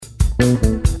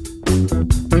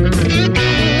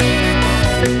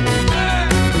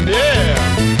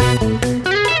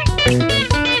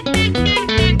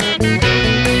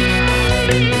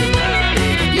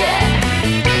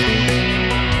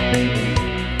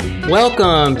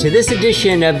Welcome to this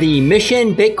edition of the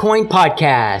Mission Bitcoin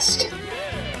Podcast.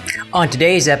 On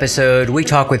today's episode, we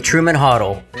talk with Truman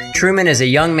Hoddle. Truman is a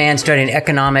young man studying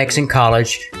economics in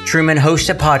college. Truman hosts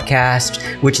a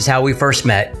podcast, which is how we first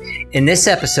met. In this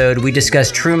episode, we discuss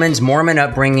Truman's Mormon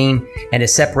upbringing and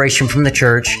his separation from the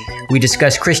church. We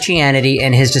discuss Christianity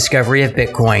and his discovery of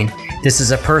Bitcoin. This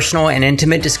is a personal and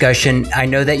intimate discussion. I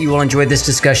know that you will enjoy this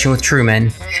discussion with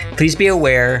Truman. Please be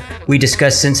aware, we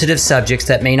discuss sensitive subjects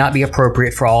that may not be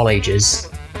appropriate for all ages.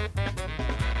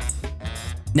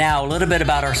 Now, a little bit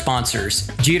about our sponsors.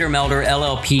 Jeter Melder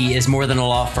LLP is more than a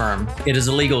law firm. It is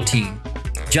a legal team.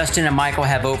 Justin and Michael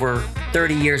have over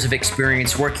 30 years of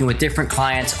experience working with different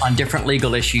clients on different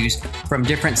legal issues from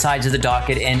different sides of the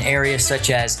docket in areas such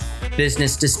as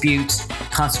business disputes,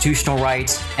 constitutional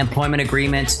rights, employment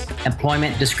agreements,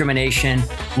 employment discrimination,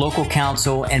 local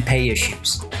counsel, and pay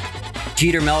issues.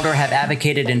 Jeter Melder have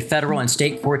advocated in federal and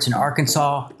state courts in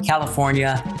Arkansas,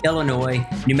 California, Illinois,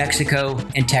 New Mexico,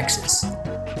 and Texas.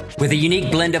 With a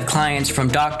unique blend of clients from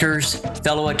doctors,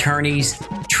 fellow attorneys,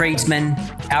 tradesmen,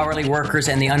 hourly workers,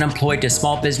 and the unemployed to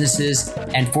small businesses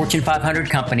and Fortune 500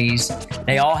 companies,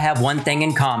 they all have one thing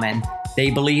in common.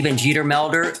 They believe in Jeter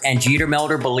Melder, and Jeter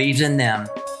Melder believes in them.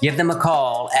 Give them a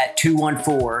call at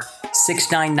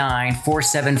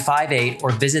 214-699-4758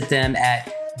 or visit them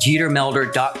at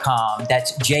jetermelder.com.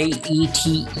 That's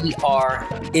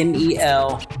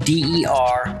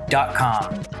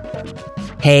JETERMELDER.com.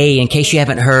 Hey, in case you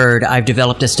haven't heard, I've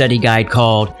developed a study guide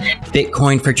called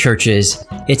Bitcoin for Churches.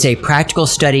 It's a practical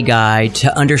study guide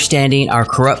to understanding our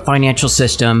corrupt financial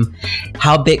system,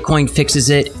 how Bitcoin fixes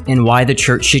it, and why the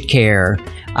church should care.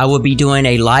 I will be doing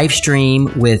a live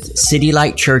stream with City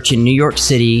Light Church in New York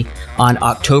City on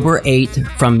October 8th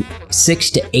from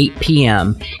 6 to 8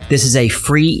 p.m. This is a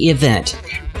free event.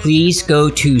 Please go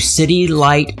to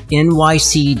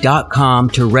citylightnyc.com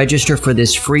to register for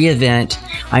this free event.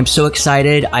 I'm so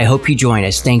excited. I hope you join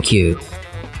us. Thank you.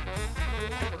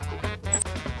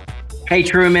 Hey,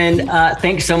 Truman,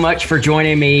 thanks so much for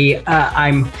joining me.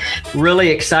 I'm really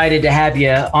excited to have you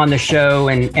on the show.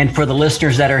 And for the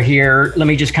listeners that are here, let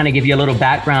me just kind of give you a little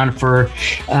background for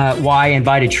why I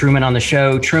invited Truman on the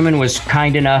show. Truman was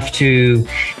kind enough to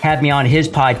have me on his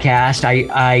podcast.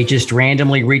 I just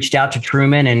randomly reached out to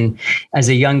Truman, and as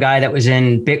a young guy that was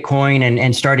in Bitcoin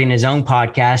and starting his own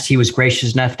podcast, he was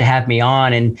gracious enough to have me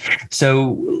on. And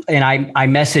I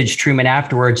messaged Truman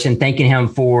afterwards and thanking him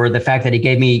for the fact that he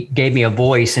gave me a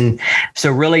voice. And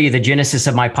so really the genesis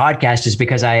of my podcast is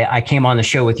because I came on the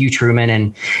show with you, Truman,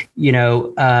 and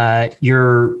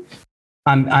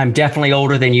I'm definitely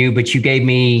older than you, but you gave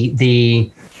me the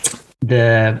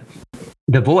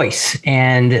voice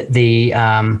and the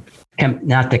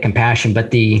not the compassion, but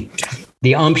the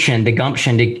gumption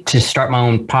to start my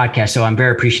own podcast. So I'm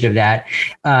very appreciative of that.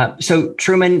 So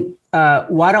Truman,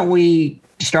 why don't we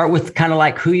start with kind of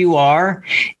like who you are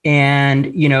and,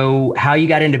 how you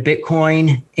got into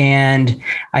Bitcoin. And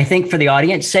I think for the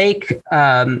audience sake,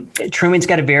 Truman's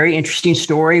got a very interesting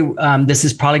story. This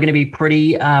is probably going to be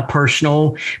pretty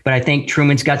personal, but I think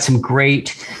Truman's got some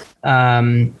great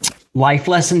life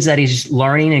lessons that he's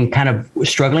learning and kind of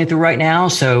struggling through right now.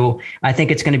 So I think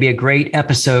it's going to be a great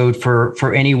episode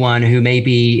for anyone who may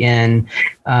be in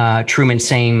Truman's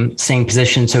same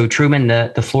position. So Truman,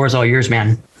 the floor is all yours,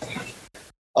 man.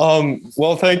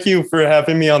 Well, thank you for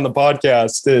having me on the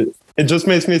podcast. It just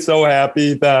makes me so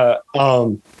happy that,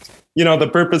 the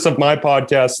purpose of my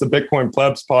podcast, the Bitcoin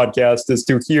Plebs podcast, is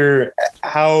to hear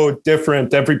how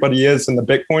different everybody is in the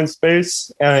Bitcoin space,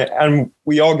 and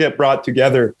we all get brought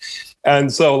together.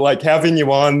 And so like having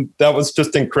you on, that was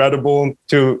just incredible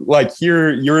to like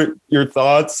hear your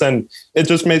thoughts. And it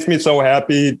just makes me so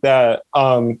happy that,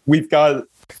 we've got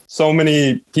so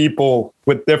many people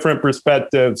with different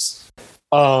perspectives,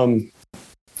 all,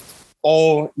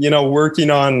 working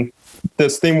on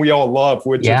this thing we all love,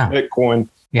 which is Bitcoin.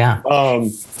 Yeah.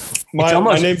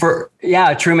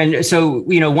 Truman. So,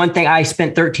 one thing, I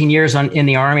spent 13 years in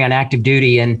the Army on active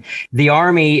duty, and the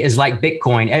Army is like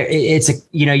Bitcoin.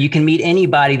 You can meet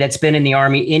anybody that's been in the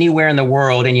Army anywhere in the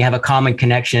world and you have a common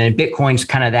connection. And Bitcoin's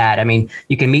kind of that. I mean,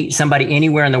 you can meet somebody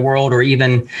anywhere in the world or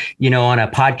even, on a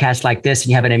podcast like this,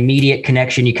 and you have an immediate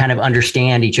connection. You kind of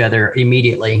understand each other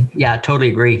immediately. Yeah, totally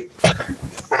agree.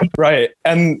 Right.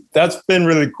 And that's been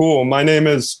really cool. My name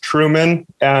is Truman,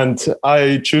 and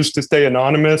I choose to stay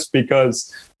anonymous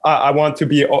because I want to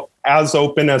be as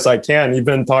open as I can,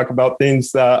 even talk about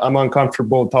things that I'm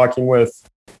uncomfortable talking with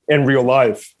in real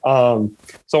life.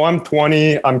 So I'm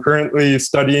 20. I'm currently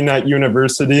studying at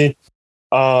university.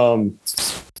 I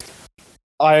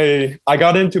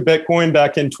got into Bitcoin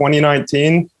back in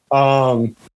 2019.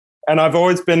 I've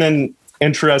always been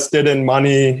interested in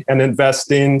money and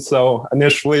investing. So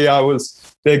initially I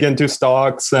was big into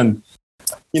stocks, and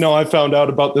I found out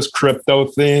about this crypto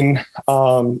thing,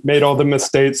 made all the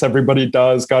mistakes everybody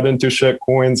does, got into shit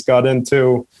coins, got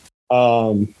into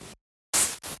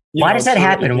why does that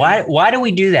happen? Why do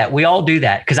we do that? We all do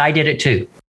that because I did it too.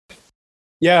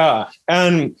 Yeah.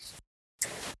 And,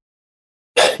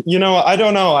 I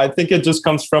don't know. I think it just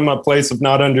comes from a place of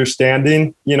not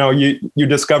understanding. You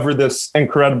discover this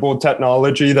incredible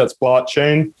technology that's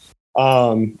blockchain,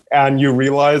 and you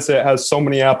realize it has so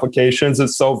many applications.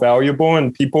 It's so valuable,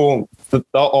 and people, the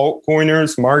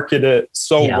altcoiners market it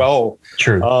so well.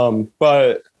 True.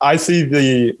 But I see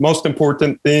the most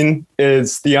important thing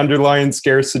is the underlying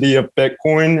scarcity of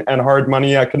Bitcoin and hard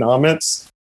money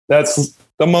economics. That's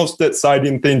the most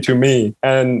exciting thing to me.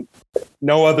 And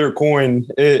no other coin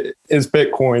is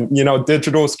Bitcoin.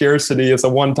 Digital scarcity is a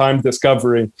one-time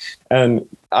discovery. And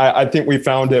I think we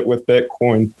found it with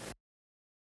Bitcoin.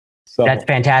 So that's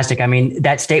fantastic. I mean,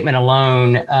 that statement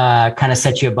alone kind of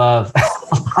sets you above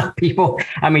a lot of people.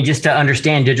 I mean, just to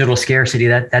understand digital scarcity,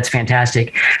 that's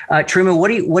fantastic. Truman,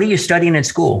 what are you studying in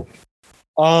school?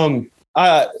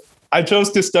 I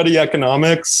chose to study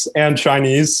economics and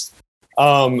Chinese.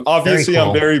 Obviously, very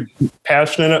cool. I'm very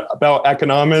passionate about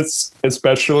economics,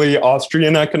 especially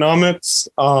Austrian economics.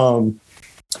 But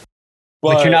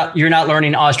you're not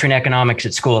learning Austrian economics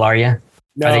at school, are you?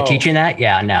 No. Are they teaching that?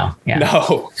 Yeah, no. Yeah.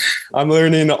 No, I'm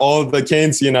learning all of the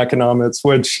Keynesian economics,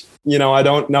 which, I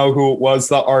don't know who it was,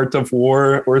 the art of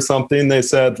war or something. They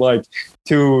said, like,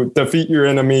 to defeat your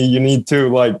enemy, you need to,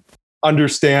 like,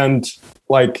 understand,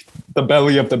 like, the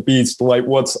belly of the beast, like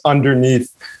what's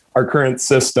underneath our current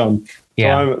system.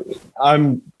 Yeah. So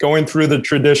I'm going through the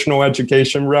traditional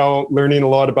education route, learning a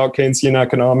lot about Keynesian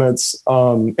economics,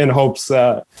 in hopes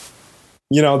that,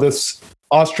 this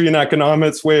Austrian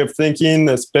economics way of thinking,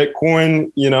 this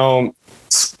Bitcoin,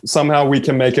 somehow we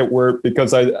can make it work,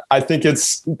 because I think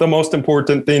it's the most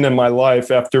important thing in my life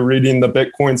after reading the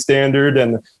Bitcoin Standard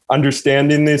and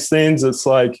understanding these things. It's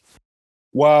like,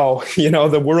 wow,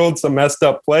 the world's a messed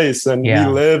up place, and we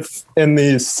live in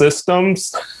these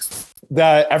systems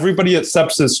that everybody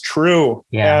accepts as true.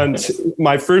 Yeah. And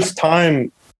my first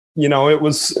time, it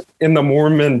was in the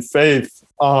Mormon faith.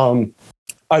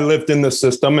 I lived in the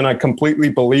system and I completely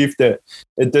believed it.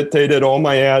 It dictated all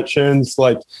my actions,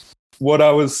 like what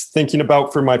I was thinking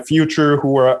about for my future,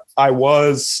 who I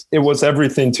was. It was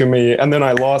everything to me. And then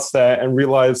I lost that and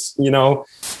realized,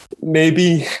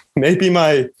 maybe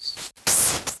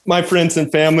my friends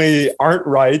and family aren't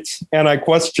right. And I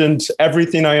questioned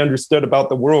everything I understood about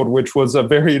the world, which was a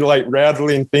very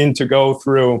rattling thing to go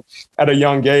through at a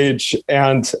young age.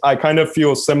 And I kind of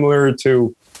feel similar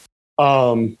to,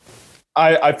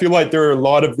 I feel like there are a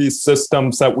lot of these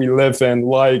systems that we live in,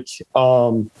 like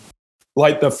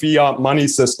the fiat money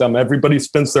system. Everybody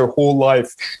spends their whole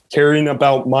life caring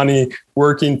about money,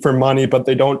 working for money, but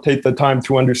they don't take the time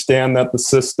to understand that the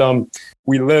system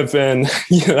we live in,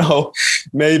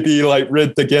 may be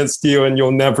rigged against you, and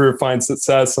you'll never find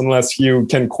success unless you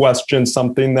can question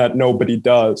something that nobody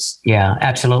does. Yeah,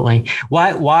 absolutely.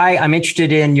 Why I'm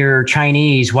interested in your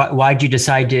Chinese. Why'd you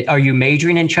decide are you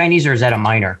majoring in Chinese, or is that a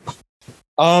minor?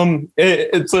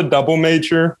 It's a double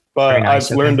major, but I've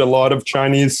learned a lot of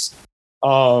Chinese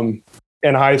in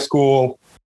high school.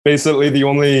 Basically, the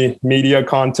only media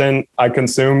content I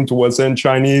consumed was in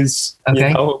Chinese,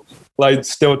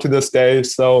 still to this day.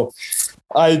 So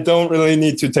I don't really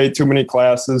need to take too many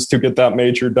classes to get that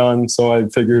major done. So I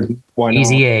figured, why not?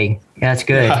 Easy A. Yeah, that's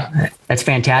good. Yeah. That's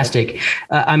fantastic.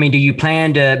 Do you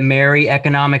plan to marry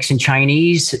economics and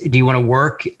Chinese? Do you want to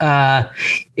work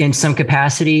in some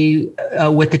capacity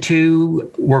with the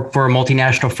two, work for a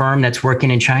multinational firm that's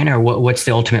working in China, or what's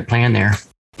the ultimate plan there?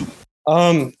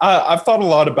 I've thought a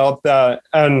lot about that.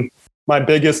 And my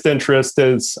biggest interest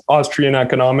is Austrian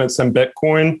economics and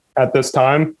Bitcoin at this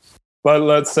time. But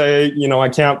let's say, I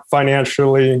can't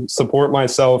financially support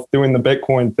myself doing the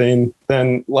Bitcoin thing,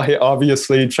 then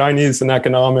obviously Chinese and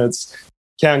economics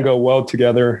can go well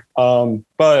together.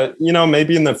 But,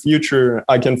 maybe in the future,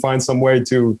 I can find some way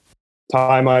to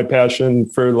tie my passion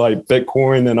for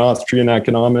Bitcoin and Austrian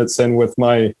economics and with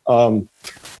my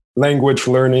language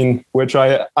learning, which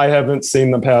I haven't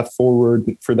seen the path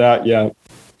forward for that yet.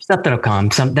 Stuff that'll come.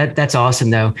 That's awesome,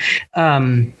 though.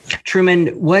 Truman,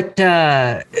 when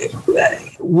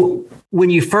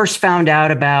you first found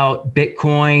out about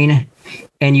Bitcoin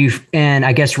and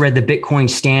I guess read the Bitcoin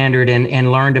Standard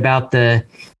and learned about the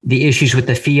issues with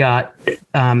the fiat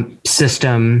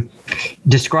system.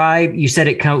 You said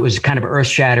it was kind of earth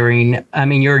shattering. I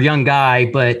mean, you're a young guy,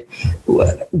 but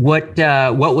what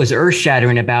was earth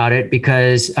shattering about it?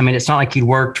 Because I mean, it's not like you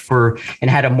worked and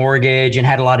had a mortgage and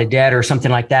had a lot of debt or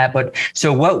something like that. But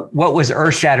so what was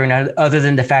earth shattering other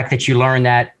than the fact that you learned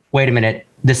that, wait a minute,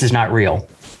 this is not real?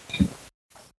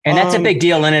 And that's a big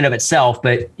deal in and of itself,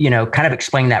 but, kind of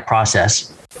explain that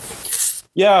process.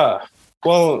 Yeah.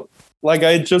 Well, like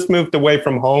I just moved away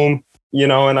from home,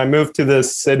 and I moved to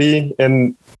this city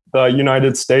in the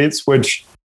United States, which,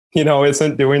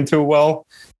 isn't doing too well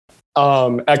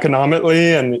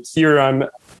economically. And here I'm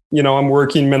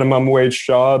working minimum wage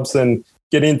jobs and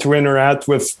getting to interact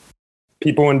with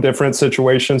people in different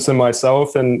situations than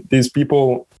myself. And these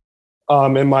people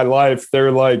in my life,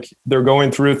 they're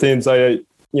going through things I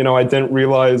didn't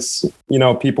realize,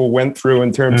 people went through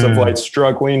in terms of like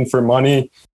struggling for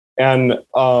money and,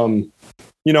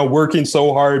 working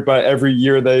so hard, but every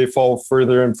year they fall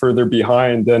further and further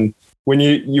behind. And when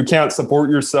you can't support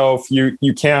yourself,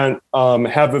 you can't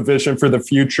have a vision for the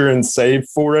future and save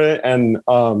for it and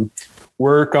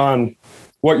work on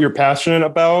what you're passionate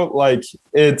about. Like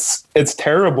it's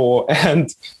terrible.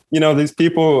 And, these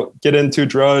people get into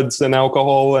drugs and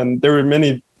alcohol, and there are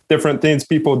many different things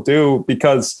people do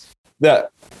because the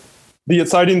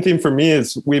exciting thing for me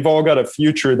is we've all got a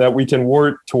future that we can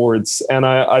work towards. And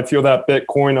I feel that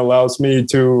Bitcoin allows me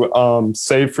to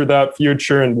save for that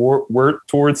future and work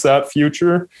towards that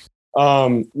future.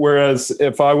 Whereas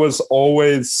if I was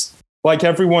always like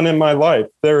everyone in my life,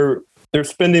 they're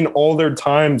spending all their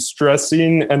time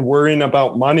stressing and worrying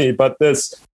about money, but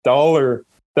this dollar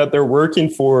that they're working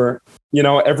for,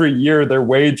 every year their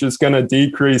wage is going to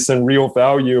decrease in real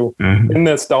value in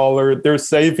this dollar. Their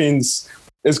savings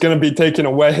is going to be taken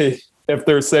away if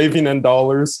they're saving in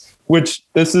dollars, which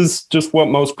this is just what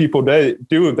most people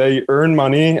do. They earn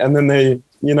money and then they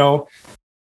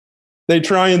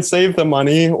try and save the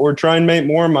money or try and make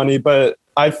more money. But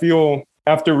I feel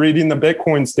after reading the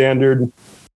Bitcoin Standard,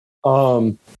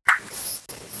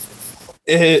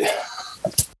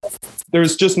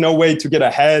 there's just no way to get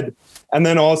ahead. And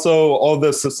then also all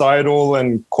the societal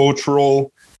and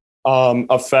cultural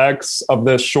effects of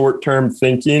this short-term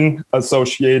thinking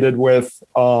associated with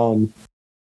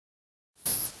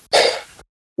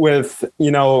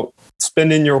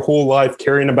spending your whole life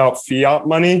caring about fiat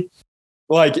money.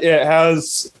 Like it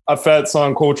has effects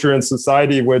on culture and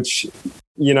society, which,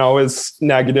 is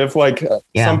negative. Like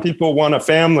some people want a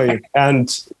family and,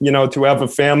 to have a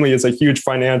family is a huge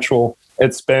financial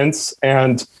expense,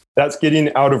 and that's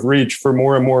getting out of reach for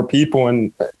more and more people.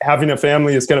 And having a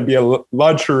family is going to be a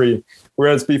luxury.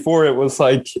 Whereas before it was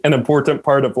like an important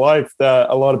part of life that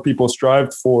a lot of people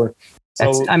strived for.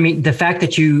 So, the fact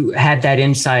that you had that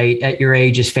insight at your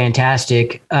age is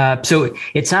fantastic. So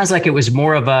it sounds like it was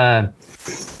more of a,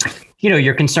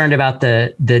 you're concerned about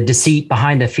the deceit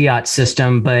behind the fiat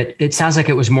system, but it sounds like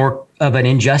it was more of an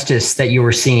injustice that you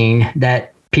were seeing,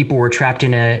 that people were trapped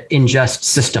in an unjust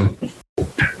system.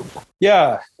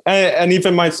 Yeah. And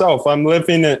even myself, I'm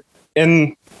living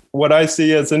in what I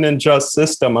see as an unjust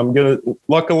system.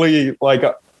 Luckily,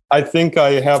 I think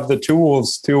I have the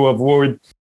tools to avoid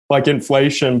like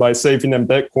inflation by saving in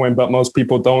Bitcoin, but most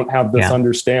people don't have this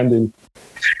understanding.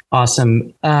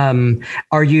 Awesome.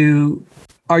 Are you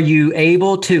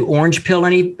able to orange pill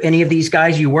any of these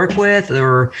guys you work with?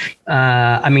 Or,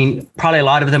 probably a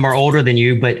lot of them are older than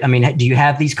you, but do you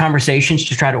have these conversations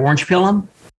to try to orange pill them?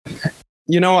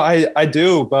 I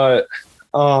do, but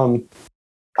I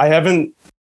haven't.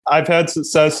 I've had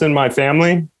success in my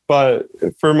family, but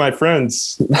for my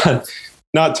friends,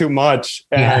 not too much.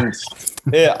 And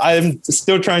I'm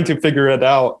still trying to figure it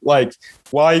out. Like,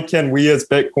 why can we as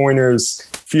Bitcoiners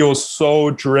feel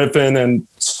so driven and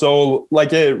so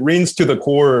like it rings to the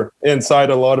core inside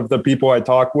a lot of the people I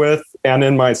talk with and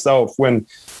in myself when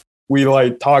we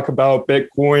talk about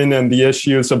Bitcoin and the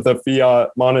issues of the fiat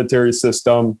monetary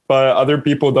system, but other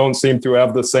people don't seem to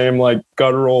have the same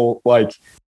guttural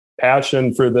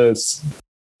passion for this.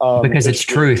 Because it's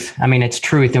truth. It's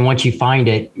truth. And once you find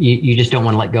it, you just don't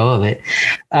want to let go of it.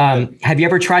 Have you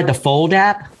ever tried the Fold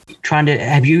app?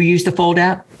 Have you used the Fold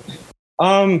app?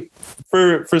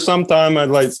 For some time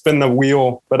I'd spin the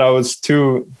wheel, but I was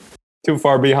too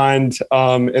far behind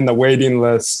in the waiting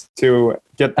list to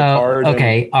get the card.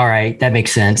 Okay. All right. That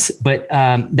makes sense. But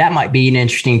that might be an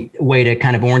interesting way to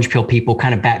kind of orange pill people,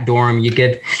 kind of backdoor them.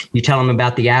 You tell them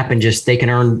about the app and just they can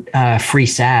earn free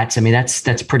sats.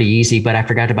 That's pretty easy, but I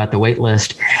forgot about the wait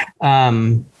list.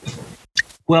 Truman,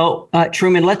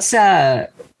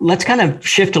 let's kind of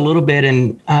shift a little bit,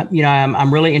 and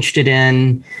I'm really interested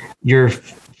in your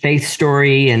faith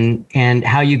story and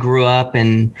how you grew up,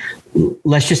 and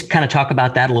let's just kind of talk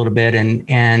about that a little bit, and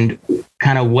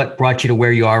kind of what brought you to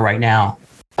where you are right now.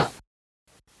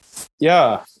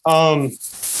 Yeah.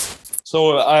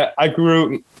 So I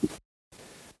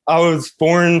was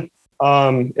born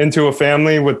into a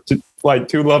family with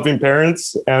two loving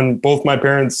parents, and both my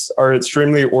parents are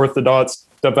extremely Orthodox,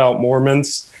 devout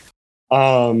Mormons.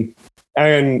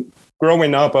 And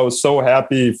growing up, I was so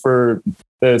happy for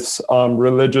this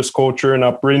religious culture and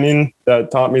upbringing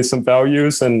that taught me some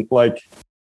values and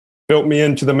built me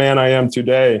into the man I am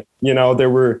today. There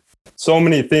were so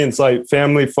many things like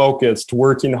family focused,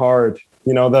 working hard,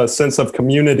 the sense of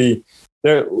community,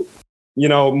 there,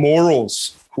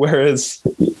 morals. Whereas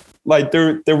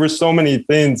there were so many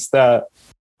things that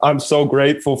I'm so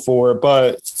grateful for,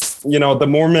 but the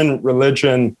Mormon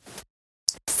religion,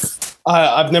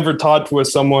 I've never talked with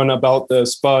someone about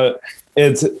this, but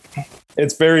it's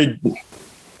very,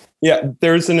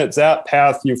 there's an exact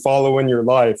path you follow in your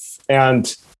life.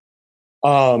 And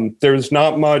there's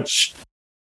not much,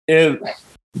 I've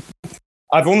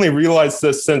only realized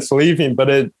this since leaving, but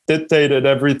it dictated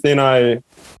everything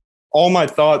all my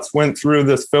thoughts went through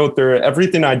this filter.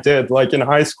 Everything I did, like in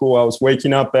high school, I was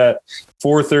waking up at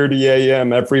 4:30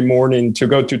 a.m. every morning to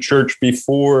go to church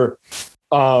before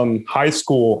high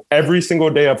school. Every single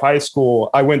day of high school,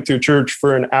 I went to church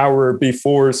for an hour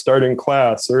before starting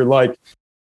class, or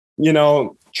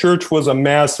church was a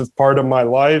massive part of my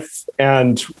life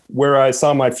and where I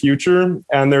saw my future.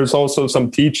 And there's also some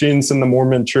teachings in the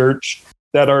Mormon church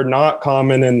that are not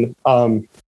common in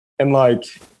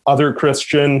other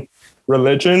Christian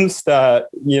religions that,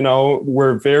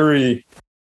 were very,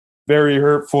 very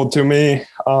hurtful to me.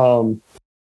 Do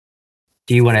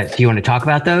you want to talk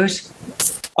about those?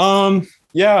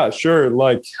 Yeah, sure.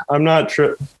 I'm not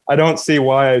sure. I don't see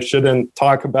why I shouldn't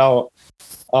talk about,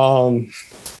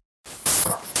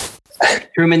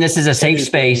 Truman, this is a safe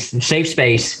space.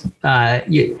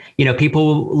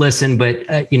 People listen,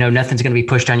 but nothing's going to be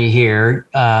pushed on you here.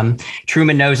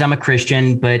 Truman knows I'm a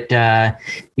Christian, but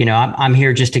I'm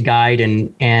here just to guide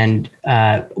and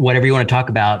whatever you want to talk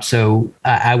about. So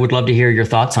I would love to hear your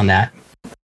thoughts on that.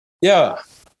 Yeah.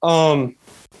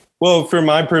 Well, for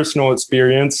my personal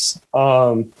experience,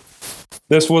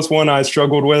 this was one I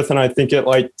struggled with, and I think it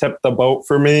tipped the boat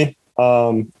for me.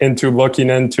 Into looking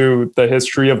into the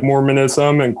history of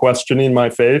Mormonism and questioning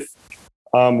my faith,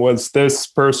 was this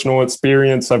personal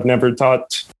experience I've never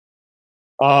taught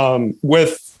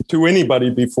to anybody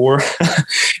before.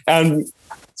 And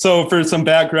so for some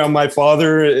background, my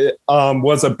father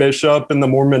was a bishop in the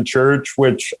Mormon church,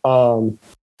 which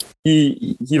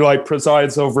he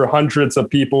presides over hundreds of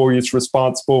people. He's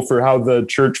responsible for how the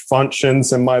church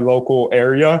functions in my local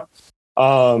area.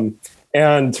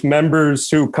 And members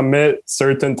who commit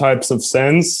certain types of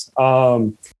sins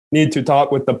need to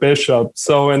talk with the bishop.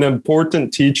 So an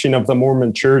important teaching of the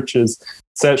Mormon church is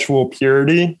sexual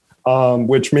purity,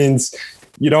 which means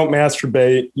you don't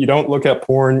masturbate, you don't look at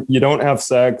porn, you don't have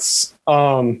sex.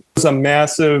 It's a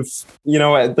massive,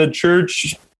 the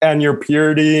church and your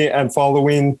purity and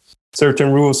following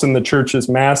certain rules in the church is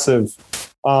massive.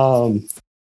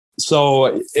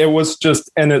 So it was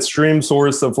just an extreme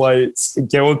source of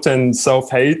guilt and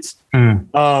self-hate.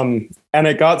 And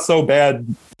it got so bad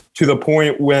to the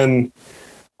point when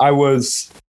I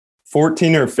was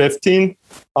 14 or 15,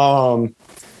 a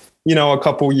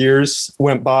couple years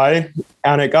went by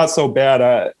and it got so bad.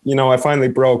 I finally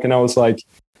broke and I was like,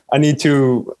 I need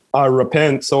to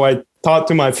repent. So I talked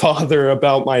to my father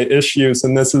about my issues.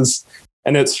 And this is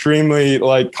an extremely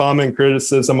common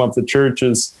criticism of the church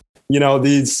is,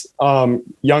 these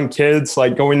young kids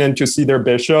going in to see their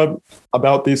bishop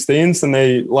about these things, and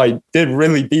they did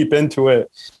really deep into it.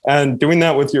 And doing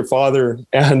that with your father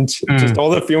and just all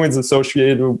the feelings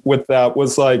associated with that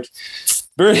was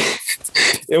very.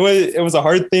 It was a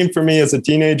hard thing for me as a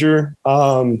teenager.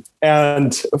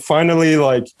 And finally,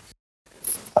 I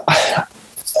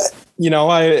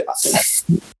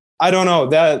don't know,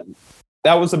 that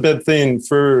was a big thing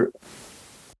for.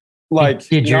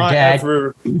 Did your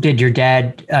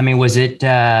dad, I mean, was he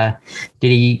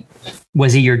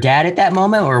your dad at that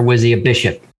moment, or was he a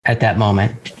bishop at that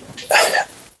moment?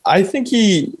 I think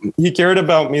he cared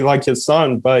about me like his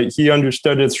son, but he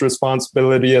understood his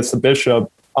responsibility as a bishop,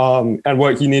 and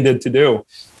what he needed to do,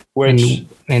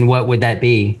 and what would that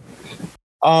be?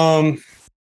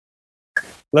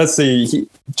 Let's see,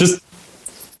 just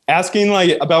asking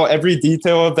about every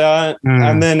detail of that.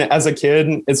 And then as a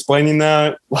kid explaining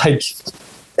that,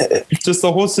 just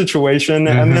the whole situation.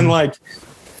 And then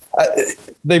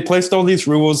they placed all these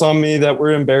rules on me that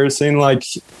were embarrassing. Like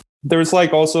there's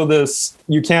like also this,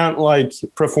 you can't like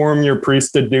perform your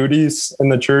priesthood duties in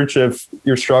the church if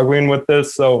you're struggling with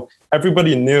this. So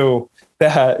everybody knew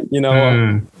that, you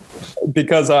know,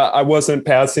 because I wasn't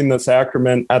passing the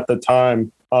sacrament at the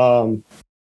time.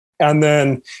 And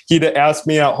then he'd ask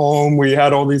me at home, we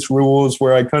had all these rules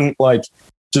where I couldn't like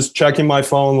just checking my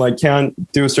phone, like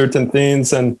can't do certain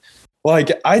things. And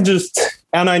like, I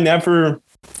never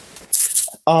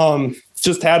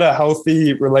just had a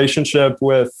healthy relationship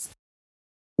with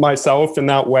myself in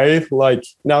that way. Like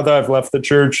now that I've left the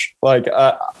church, like,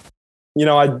 you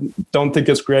know, I don't think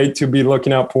it's great to be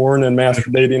looking at porn and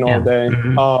masturbating all day.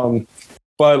 Mm-hmm.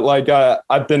 But like,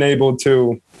 I've been able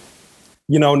to,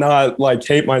 you know, not like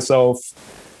hate myself.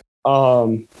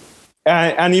 And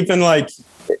even like,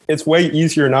 it's way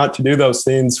easier not to do those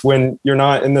things when you're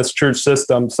not in this church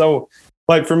system. So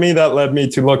like for me, that led me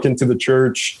to look into the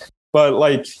church. But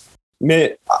like,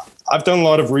 I've done a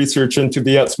lot of research into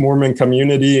the ex-Mormon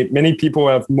community. Many people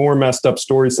have more messed up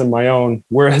stories than my own.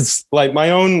 Whereas like my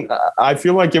own, I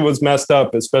feel like it was messed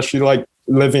up, especially like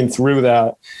living through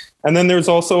that. And then there's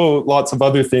also lots of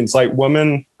other things like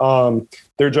women,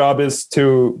 their job is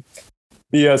to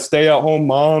be a stay-at-home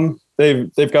mom.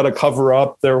 They've got to cover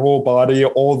up their whole body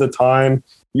all the time.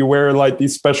 You wear like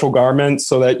these special garments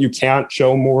so that you can't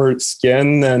show more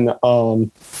skin than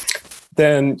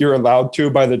you're allowed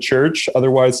to by the church.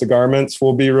 Otherwise the garments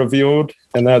will be revealed.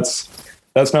 And that's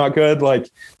not good. Like,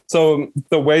 so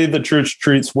the way the church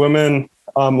treats women,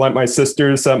 like my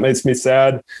sisters, that makes me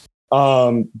sad.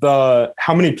 How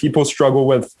many people struggle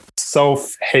with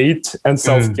self-hate and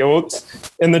self-guilt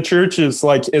in the church is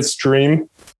like extreme.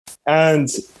 And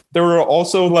there were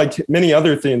also like many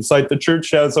other things, like the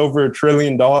church has over $1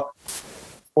 trillion,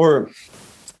 or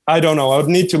I don't know, I would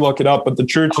need to look it up, but the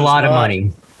church a lot of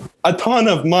money, a ton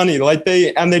of money. Like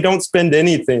they don't spend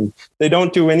anything. They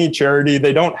don't do any charity.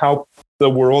 They don't help the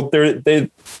world.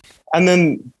 And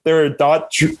then there are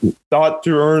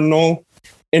doctrinal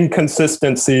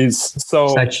inconsistencies.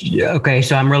 So okay,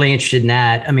 so I'm really interested in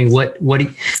that. I mean, what do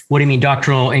you mean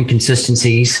doctrinal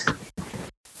inconsistencies?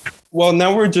 Well,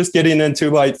 now we're just getting into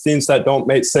like things that don't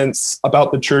make sense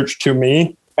about the church to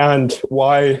me, and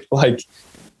why like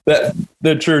that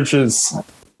the church is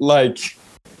like,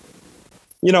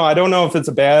 you know, I don't know if it's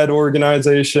a bad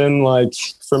organization. Like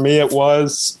for me, it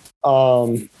was,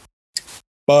 but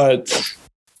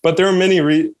there are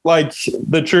many, like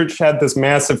the church had this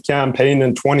massive campaign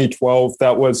in 2012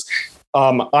 that was,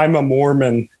 I'm a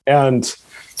Mormon. And,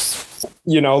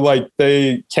 you know, like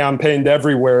they campaigned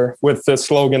everywhere with the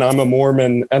slogan, I'm a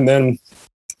Mormon. And then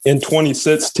in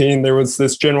 2016, there was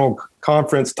this general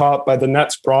conference taught by the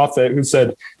next prophet who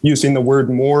said using the word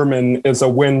Mormon is a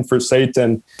win for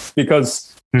Satan,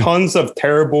 because tons of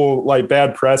terrible, like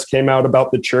bad press came out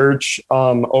about the church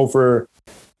over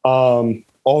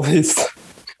all these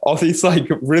like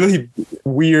really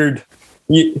weird,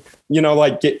 you know,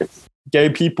 like gay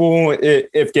people,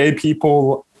 if gay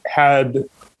people had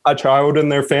a child in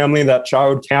their family, that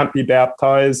child can't be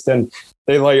baptized. And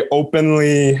they like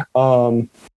openly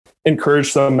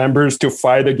encourage the members to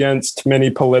fight against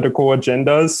many political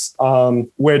agendas,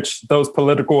 which those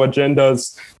political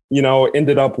agendas, you know,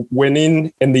 ended up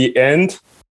winning in the end.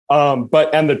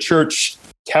 And the church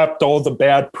kept all the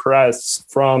bad press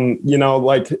from, you know,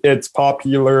 like it's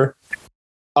popular.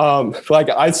 Like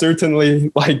I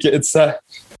certainly like it's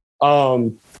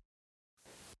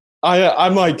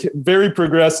I'm like very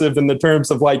progressive in the terms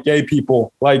of like gay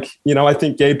people. Like, you know, I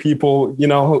think gay people, you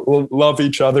know, love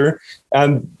each other,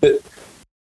 and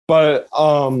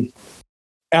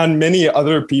many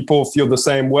other people feel the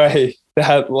same way,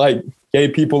 that like gay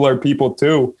people are people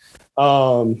too.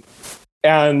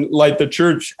 And like the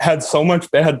church had so much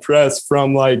bad press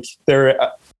from like their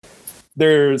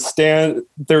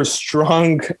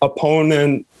strong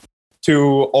opponent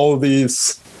to all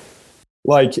these,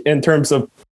 like in terms of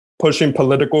pushing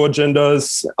political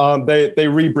agendas. They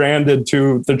rebranded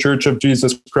to the Church of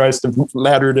Jesus Christ of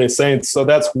Latter-day Saints. So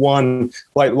that's one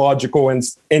like logical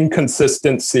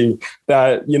inconsistency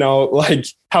that, you know, like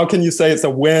how can you say it's a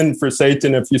win for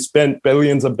Satan if you spent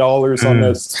billions of dollars on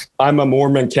this I'm a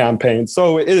Mormon campaign?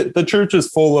 So the church is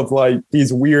full of like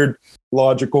these weird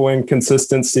logical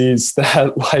inconsistencies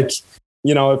that, like,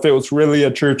 you know, if it was really a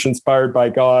church inspired by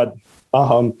God,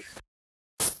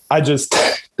 I just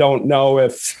don't know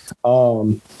if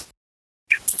go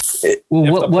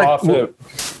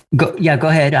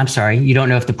ahead. I'm sorry. You don't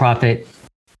know if the prophet.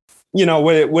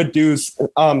 would do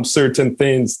certain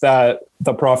things that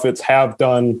the prophets have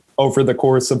done over the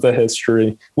course of the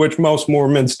history, which most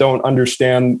Mormons don't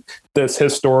understand, this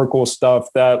historical stuff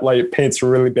that like paints a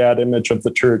really bad image of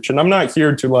the church. And I'm not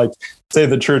here to like say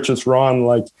the church is wrong.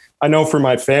 Like, I know for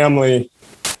my family,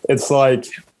 it's like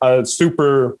a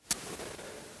super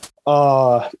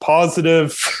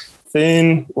positive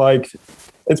thing. Like,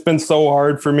 it's been so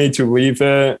hard for me to leave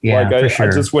it. Yeah, like, sure.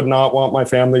 I just would not want my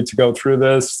family to go through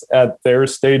this at their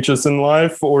stages in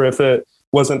life, or if it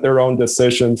wasn't their own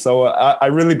decision. So I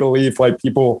really believe like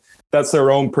people, that's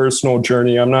their own personal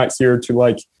journey. I'm not here to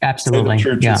like absolutely say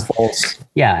the church is false.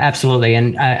 Yeah, absolutely.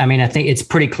 And I mean, I think it's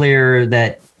pretty clear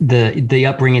that the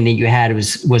upbringing that you had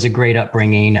was a great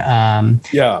upbringing.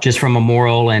 Just from a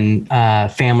moral and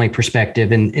family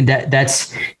perspective, and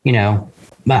that's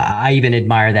I even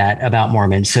admire that about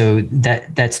Mormons. So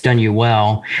that's done you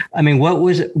well. I mean, what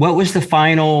was the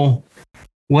final?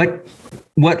 What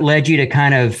led you to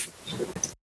kind of?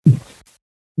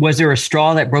 Was there a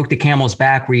straw that broke the camel's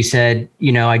back where you said,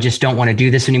 I just don't want to do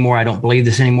this anymore. I don't believe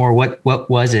this anymore. What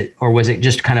was it? Or was it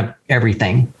just kind of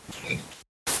everything?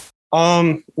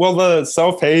 Well, the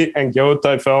self-hate and guilt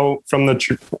I felt from the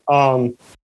church,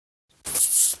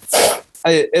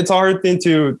 it's a hard thing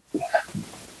to,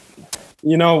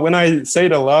 when I say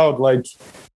it aloud, like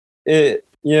it,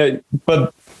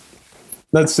 but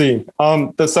let's see.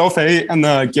 The self-hate and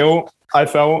the guilt I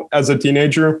felt as a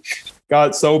teenager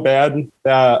got so bad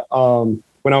that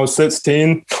when I was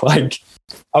 16, like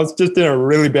I was just in a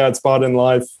really bad spot in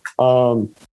life.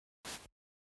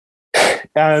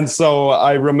 And so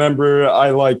I remember I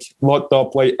like looked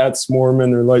up like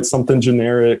ex-Mormon or like something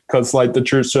generic, because like the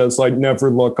church says like never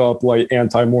look up like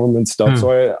anti-Mormon stuff.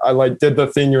 So I like did the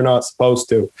thing you're not supposed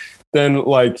to. Then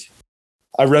like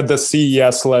I read the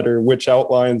CES letter, which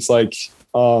outlines like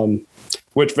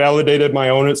which validated my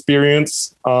own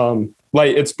experience,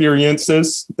 like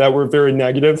experiences that were very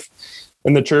negative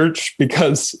in the church,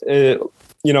 because there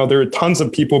are tons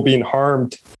of people being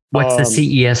harmed. What's the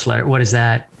CES letter? What is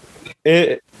that?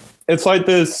 It's like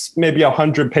this maybe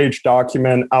 100-page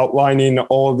document outlining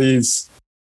all these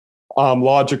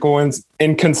logical and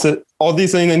all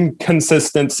these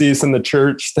inconsistencies in the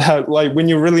church that, like, when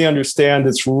you really understand,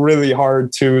 it's really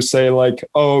hard to say like,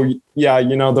 oh yeah,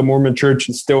 the Mormon church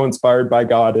is still inspired by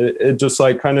God. It just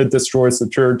like kind of destroys the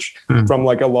church from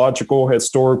like a logical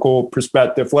historical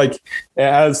perspective. Like,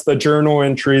 it has the journal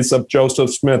entries of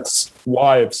Joseph Smith's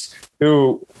wives,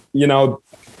 who you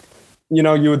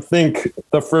would think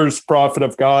the first prophet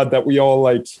of God that we all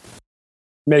like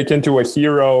make into a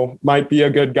hero might be a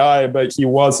good guy, but he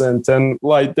wasn't. And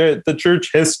like the church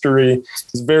history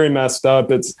is very messed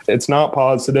up. It's not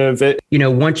positive.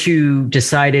 Once you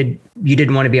decided you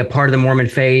didn't want to be a part of the Mormon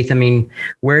faith, I mean,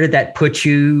 where did that put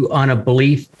you on a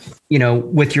belief,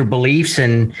 with your beliefs,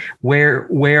 and where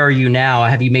are you now?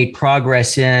 Have you made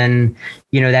progress in,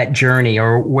 that journey,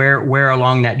 or where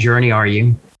along that journey are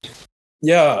you?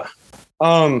 Yeah.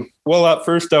 Well, at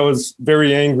first I was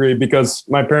very angry because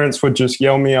my parents would just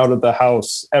yell me out of the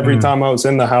house every time I was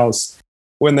in the house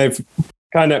when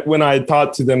I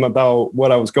talked to them about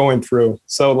what I was going through.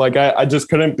 So like, I just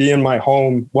couldn't be in my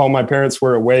home while my parents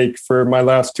were awake for my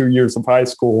last 2 years of high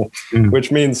school,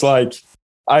 which means like,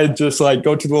 I just like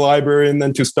go to the library and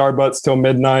then to Starbucks till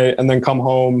midnight and then come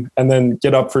home and then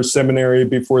get up for seminary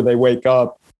before they wake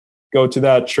up, go to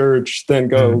that church, then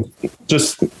go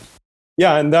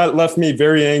Yeah, and that left me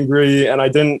very angry, and I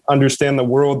didn't understand the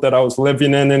world that I was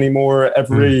living in anymore.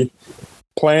 Every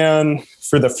plan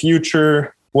for the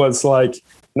future was like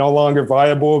no longer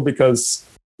viable because,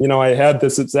 I had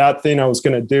this exact thing I was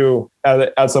going to do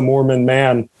as a Mormon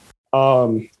man.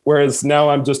 Whereas now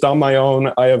I'm just on my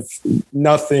own. I have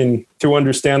nothing to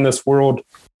understand this world.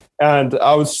 And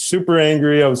I was super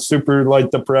angry. I was super like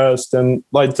depressed and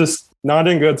like just not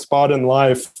in a good spot in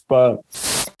life. But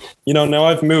now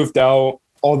I've moved out.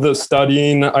 All the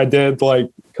studying I did, like,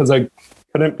 because I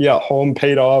couldn't be at home,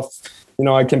 paid off.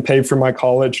 I can pay for my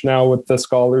college now with the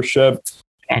scholarship.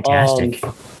 Fantastic.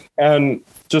 And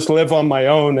just live on my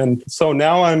own. And so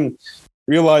now I'm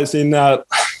realizing that,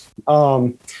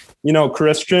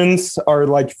 Christians are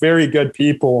like very good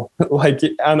people, like,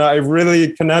 and I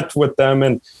really connect with them.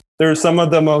 And they're some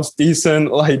of the most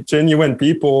decent, like, genuine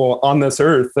people on this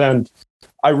earth. And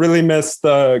I really miss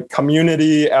the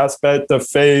community aspect of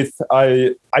faith.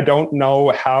 I don't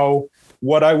know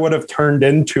what I would have turned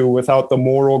into without the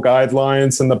moral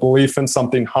guidelines and the belief in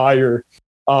something higher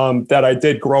that I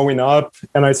did growing up.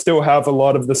 And I still have a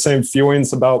lot of the same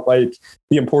feelings about like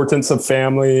the importance of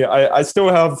family. I still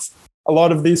have a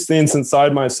lot of these things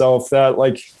inside myself that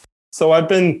like So I've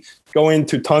been going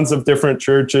to tons of different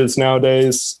churches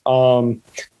nowadays. I'm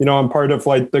part of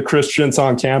like the Christians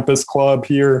on Campus Club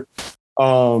here.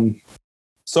 Now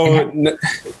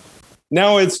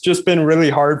it's just been really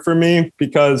hard for me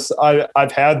because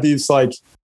I've had these like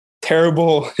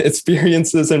terrible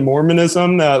experiences in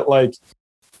Mormonism that like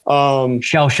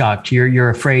shell shocked. You're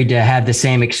afraid to have the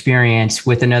same experience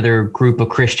with another group of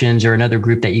Christians or another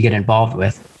group that you get involved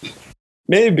with.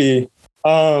 Maybe.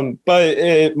 But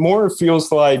it more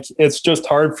feels like it's just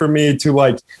hard for me to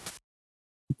like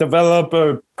develop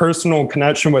a personal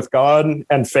connection with God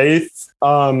and faith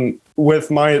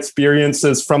with my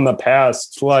experiences from the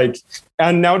past. Like,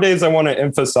 and nowadays I want to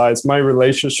emphasize my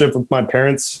relationship with my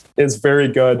parents is very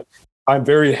good. I'm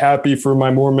very happy for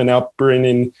my Mormon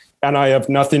upbringing, and I have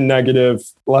nothing negative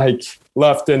like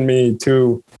left in me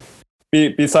to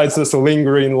besides this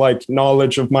lingering like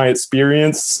knowledge of my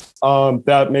experience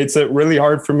that makes it really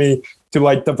hard for me to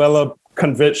like develop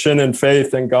conviction and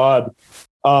faith in God.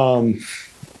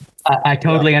 I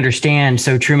totally understand.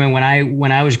 So Truman, when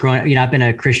I was growing up, I've been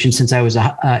a Christian since I was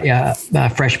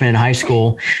a freshman in high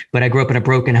school, but I grew up in a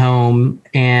broken home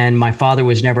and my father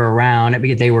was never around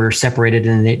because they were separated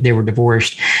and they were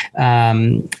divorced.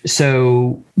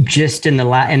 So just in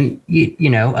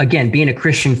again, being a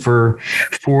Christian for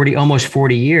almost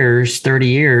 40 years, 30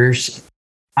 years,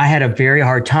 I had a very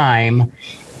hard time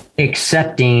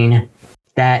accepting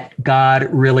that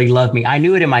God really loved me. I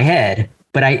knew it in my head,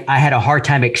 but I had a hard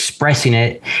time expressing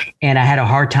it, and I had a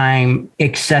hard time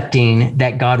accepting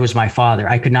that God was my father.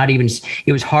 I could not even,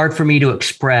 it was hard for me to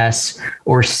express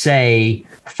or say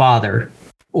father,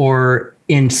 or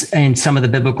in some of the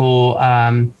biblical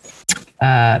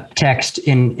text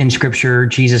in scripture,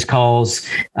 Jesus calls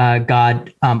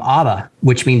God Abba,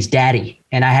 which means daddy.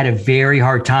 And I had a very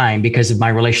hard time because of my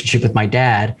relationship with my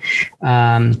dad.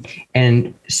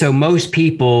 And so most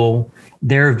people,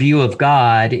 their view of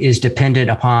God is dependent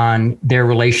upon their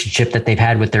relationship that they've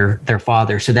had with their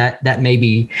father. So that may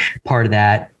be part of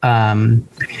that.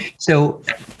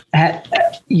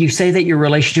 You say that your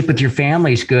relationship with your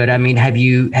family is good. I mean, have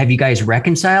you guys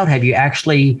reconciled? Have you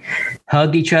actually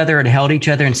hugged each other and held each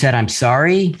other and said, "I'm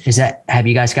sorry"? Have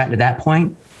you guys gotten to that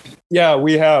point? Yeah,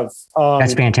 we have.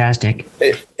 That's fantastic.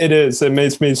 It is. It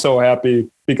makes me so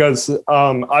happy because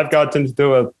I've gotten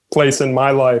to a place in my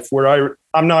life where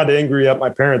I'm not angry at my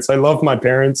parents. I love my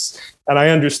parents and I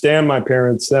understand my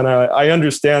parents. And I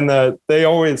understand that they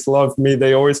always loved me.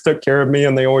 They always took care of me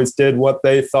and they always did what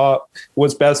they thought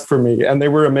was best for me. And they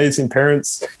were amazing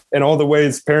parents in all the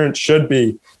ways parents should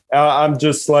be. I'm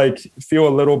just like feel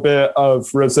a little bit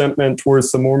of resentment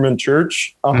towards the Mormon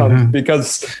church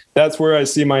because that's where I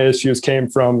see my issues came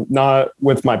from, not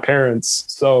with my parents.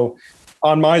 So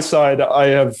on my side, I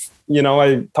have,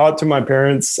 I talked to my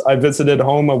parents. I visited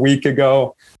home a week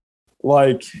ago.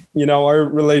 Like, our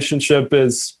relationship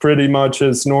is pretty much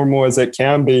as normal as it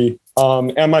can be.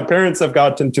 And my parents have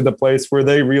gotten to the place where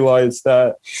they realize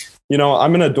that,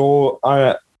 I'm an adult.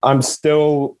 I'm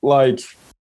still like,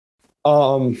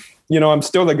 I'm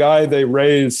still the guy they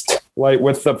raised, like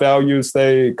with the values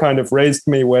they kind of raised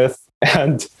me with.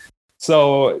 And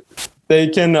so they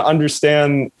can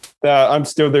understand that I'm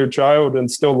still their child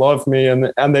and still love me.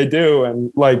 And they do.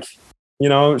 And like,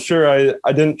 sure,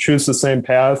 I didn't choose the same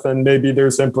path and maybe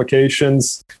there's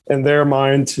implications in their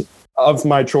mind of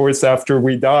my choice after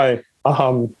we die,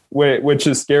 which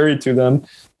is scary to them.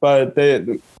 But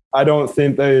I don't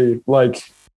think they like,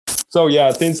 so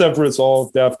yeah, things have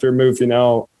resolved after moving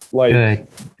out, like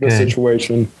the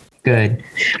situation. Good.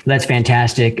 That's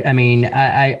fantastic. I mean,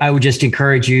 I would just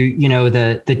encourage you,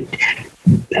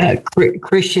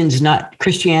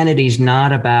 Christianity is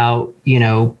not about,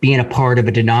 being a part of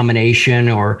a denomination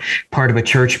or part of a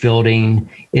church building.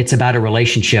 It's about a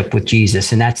relationship with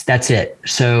Jesus, and that's it.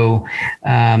 So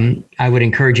I would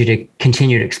encourage you to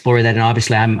continue to explore that. And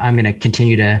obviously I'm going to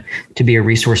continue to be a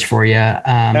resource for you.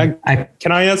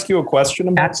 Can I ask you a question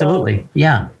about absolutely. that?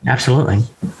 Yeah, absolutely.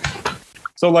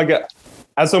 So like,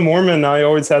 as a Mormon, I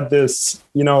always had this,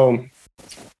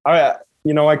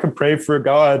 I could pray for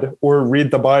God or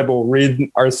read the Bible, read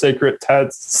our sacred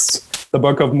texts, the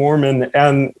Book of Mormon,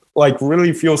 and like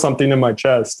really feel something in my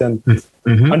chest and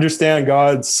understand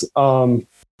God's kind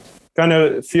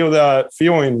of feel that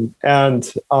feeling.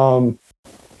 And I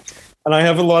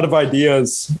have a lot of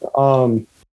ideas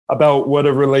about what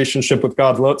a relationship with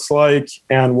God looks like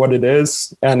and what it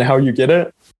is and how you get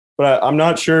it. But I'm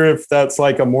not sure if that's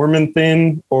like a Mormon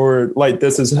thing or like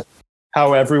this is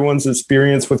how everyone's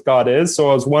experience with God is. So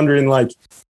I was wondering, like,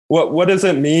 what does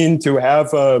it mean to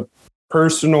have a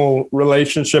personal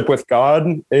relationship with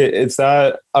God. Is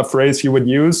that a phrase you would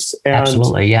use? And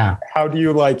absolutely, yeah. How do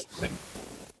you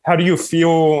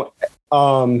feel?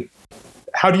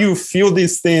 How do you feel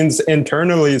these things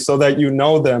internally so that you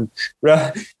know them?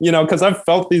 Because I've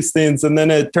felt these things and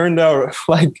then it turned out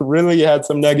like really had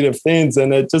some negative things,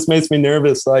 and it just makes me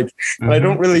nervous. Like, I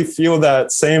don't really feel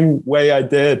that same way I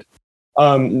did,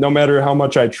 no matter how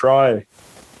much I try,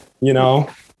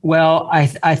 Well,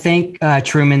 I think,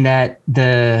 Truman, that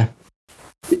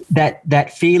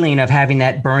that feeling of having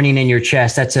that burning in your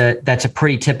chest, that's a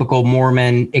pretty typical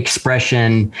Mormon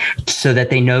expression, so that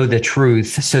they know the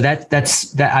truth. So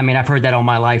that's I mean, I've heard that all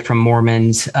my life from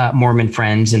Mormons, Mormon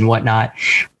friends and whatnot.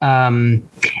 And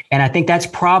I think that's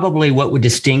probably what would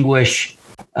distinguish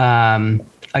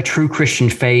a true Christian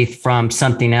faith from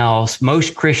something else.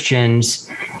 Most Christians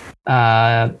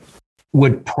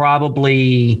would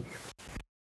probably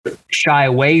shy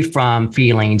away from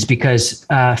feelings because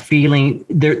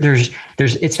there's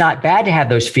it's not bad to have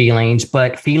those feelings,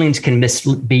 but feelings can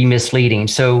be misleading.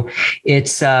 So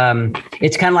it's kind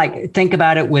of like, think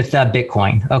about it with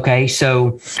Bitcoin. Okay.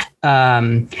 So,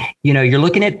 you're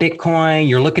looking at Bitcoin,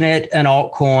 you're looking at an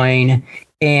altcoin,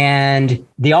 and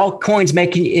the altcoin's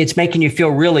making you feel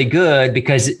really good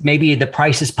because maybe the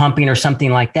price is pumping or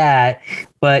something like that.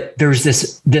 But there's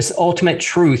this ultimate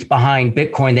truth behind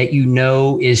Bitcoin that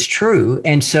is true.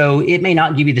 And so it may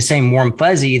not give you the same warm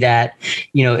fuzzy that,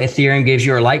 Ethereum gives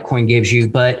you or Litecoin gives you,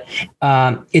 but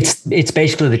it's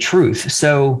basically the truth.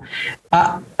 So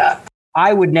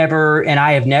I would never, and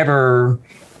I have never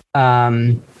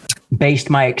based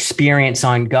my experience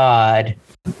on God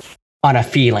on a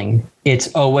feeling.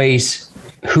 It's always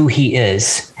who he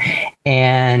is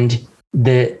and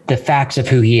the facts of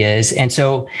who he is. And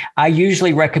so I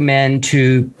usually recommend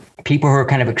to people who are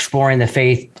kind of exploring the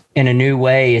faith in a new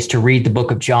way is to read the book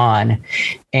of John.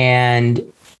 And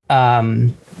at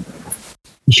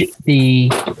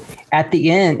the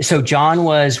end, so John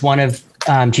was one of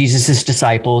Jesus's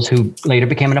disciples who later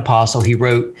became an apostle. He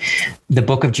wrote the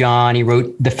book of John. He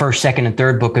wrote the first, second, and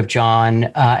third book of John,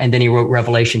 and then he wrote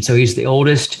Revelation. So he's the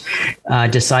oldest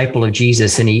disciple of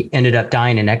Jesus, and he ended up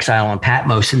dying in exile on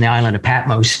Patmos, in the island of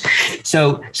Patmos.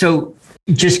 So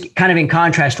just kind of in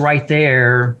contrast right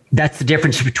there, that's the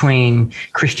difference between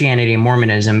Christianity and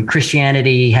Mormonism.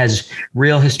 Christianity has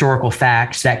real historical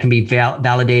facts that can be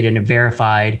validated and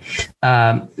verified.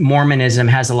 Mormonism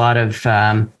has a lot of,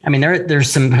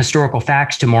 there's some historical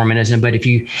facts to Mormonism, but if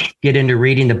you get into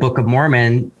reading the Book of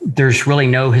Mormon, there's really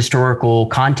no historical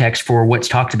context for what's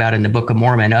talked about in the Book of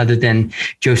Mormon other than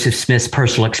Joseph Smith's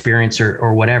personal experience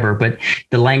or whatever. But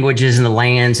the languages and the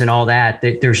lands and all that,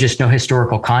 there's just no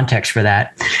historical context for that.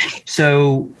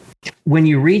 So when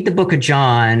you read the book of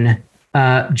John,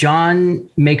 John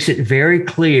makes it very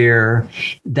clear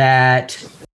that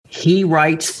he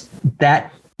writes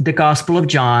the Gospel of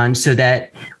John so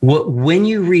that when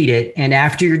you read it and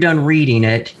after you're done reading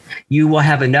it, you will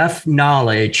have enough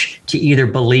knowledge to either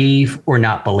believe or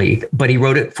not believe. But he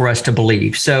wrote it for us to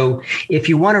believe. So if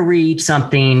you want to read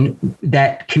something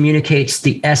that communicates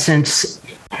the essence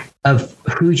of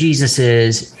who Jesus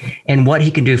is and what he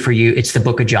can do for you, it's the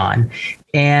book of John.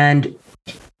 And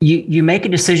you make a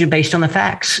decision based on the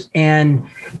facts. And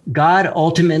God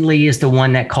ultimately is the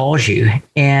one that calls you.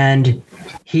 And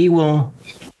he will,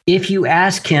 if you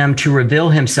ask him to reveal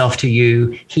himself to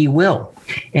you, he will.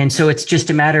 And so it's just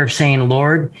a matter of saying,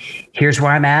 Lord, here's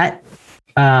where I'm at.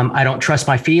 I don't trust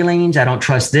my feelings. I don't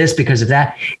trust this because of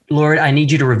that. Lord, I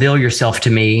need you to reveal yourself to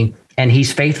me. And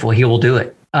he's faithful. He will do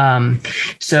it.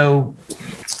 So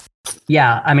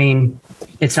yeah, I mean,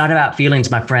 it's not about feelings,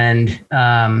 my friend.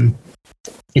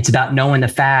 It's about knowing the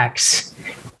facts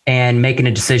and making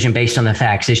a decision based on the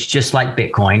facts. It's just like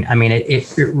Bitcoin. I mean,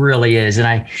 it really is.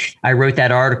 And I wrote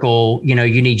that article, you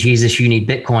need Jesus, you need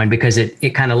Bitcoin, because it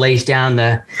kind of lays down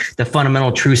the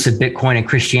fundamental truths of Bitcoin and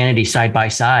Christianity side by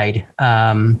side.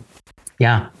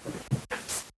 Yeah.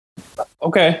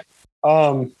 Okay.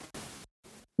 No,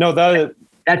 that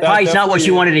probably is not what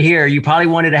you wanted to hear. You probably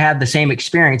wanted to have the same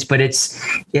experience, but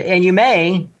and you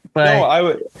may, but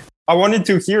no, I wanted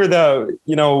to hear that,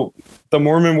 the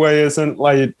Mormon way isn't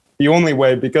like the only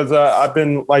way, because I've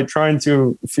been like trying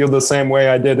to feel the same way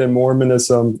I did in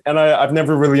Mormonism. And I've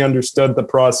never really understood the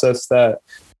process that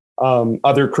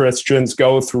other Christians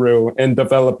go through in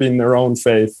developing their own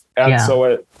faith. And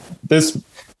so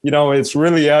it's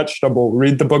really actionable.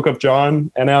 Read the book of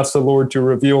John and ask the Lord to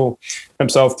reveal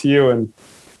himself to you. And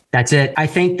that's it. I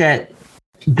think that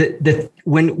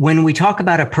when we talk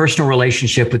about a personal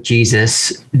relationship with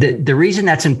Jesus, the reason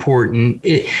that's important,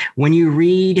 when you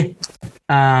read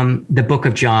the book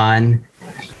of John,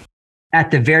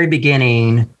 at the very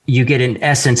beginning, you get an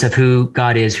essence of who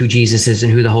God is, who Jesus is,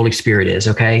 and who the Holy Spirit is.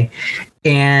 Okay.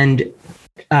 And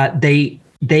they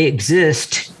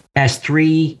exist as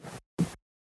three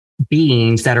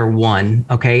beings that are one.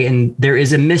 Okay. And there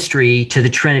is a mystery to the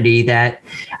Trinity that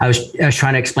I was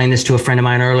trying to explain this to a friend of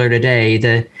mine earlier today.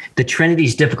 The Trinity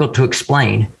is difficult to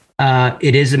explain.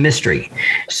 It is a mystery.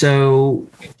 So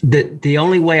the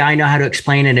only way I know how to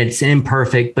explain it, it's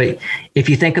imperfect, but if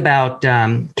you think about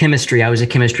chemistry, I was a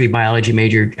chemistry biology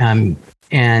major, and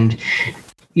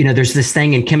there's this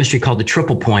thing in chemistry called the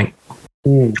triple point.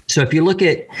 So if you look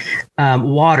at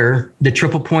water, the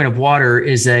triple point of water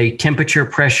is a temperature,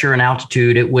 pressure, and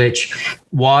altitude at which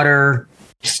water,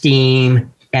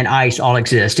 steam, and ice all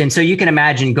exist. And so you can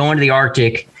imagine going to the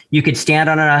Arctic, you could stand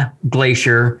on a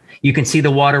glacier, you can see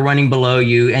the water running below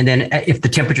you, and then if the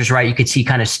temperature's right, you could see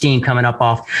kind of steam coming up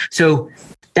off. So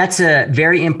that's a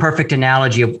very imperfect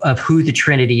analogy of who the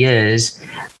Trinity is.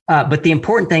 But the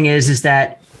important thing is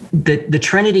that the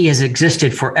Trinity has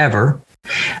existed forever,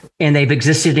 and they've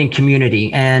existed in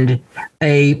community. And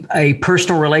a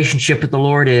personal relationship with the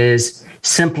Lord is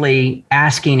simply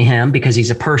asking him, because he's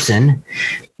a person,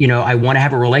 I want to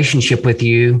have a relationship with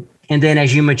you. And then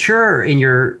as you mature in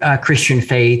your Christian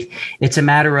faith, it's a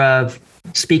matter of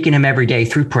speaking to him every day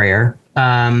through prayer.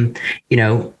 And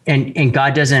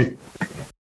God doesn't,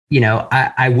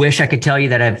 I wish I could tell you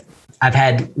that I've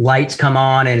had lights come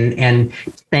on and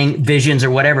visions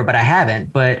or whatever, but I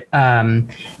haven't. But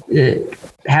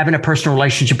having a personal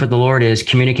relationship with the Lord is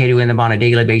communicating with him on a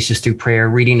daily basis through prayer,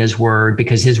 reading his word,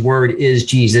 because his word is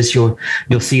Jesus. You'll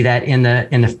see that in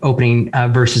the opening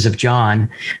verses of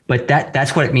John. But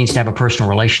that's what it means to have a personal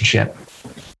relationship.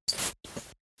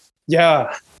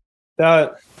 Yeah,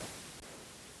 that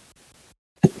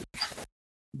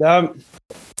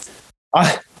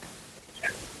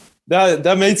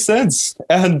makes sense.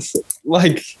 And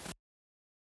like,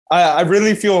 I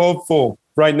really feel hopeful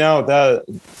right now that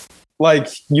like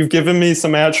you've given me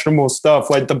some actionable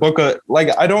stuff, like the book of, like,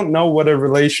 I don't know what a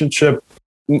relationship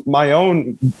my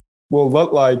own will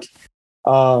look like.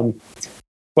 But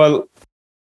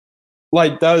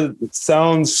like, that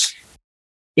sounds,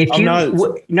 I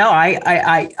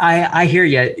hear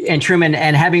you. And Truman,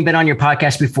 and having been on your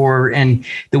podcast before and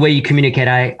the way you communicate,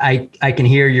 I can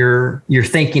hear your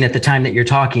thinking at the time that you're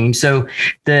talking. So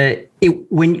the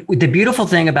beautiful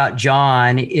thing about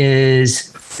John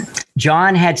is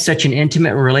John had such an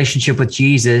intimate relationship with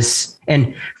Jesus.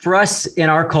 And for us in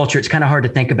our culture, it's kind of hard to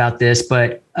think about this,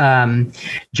 but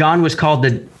John was called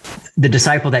the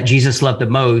disciple that Jesus loved the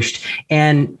most.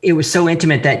 And it was so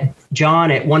intimate that John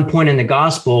at one point in the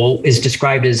gospel is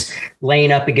described as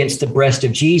laying up against the breast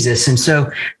of Jesus. And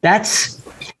so that's,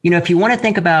 if you want to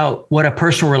think about what a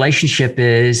personal relationship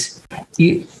is,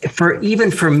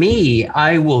 for me,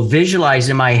 I will visualize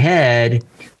in my head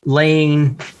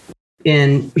laying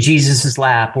in Jesus's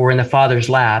lap or in the Father's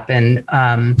lap. And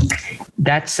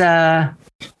that's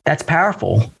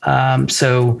powerful.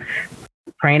 So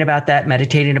praying about that,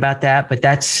 meditating about that, but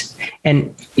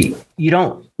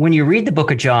when you read the book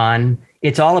of John,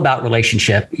 it's all about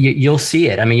relationship. You'll see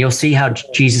it. I mean, you'll see how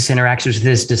Jesus interacts with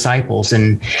his disciples,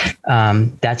 and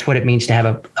that's what it means to have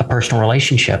a personal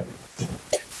relationship.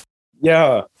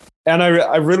 Yeah. And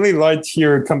I really liked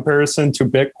your comparison to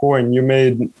Bitcoin you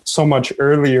made so much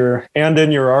earlier. And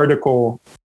in your article,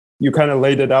 you kind of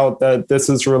laid it out that this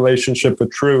is a relationship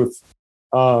with truth.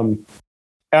 And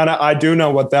I do know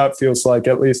what that feels like.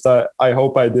 At least I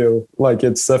hope I do. Like,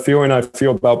 it's the feeling I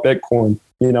feel about Bitcoin.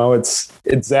 It's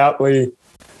exactly,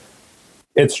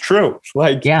 it's true.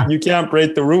 Like, yeah. You can't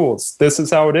break the rules. This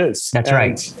is how it is. That's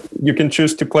right. You can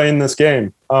choose to play in this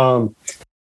game.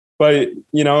 But,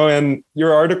 and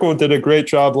your article did a great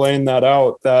job laying that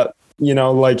out, that,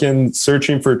 like in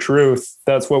searching for truth,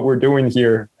 that's what we're doing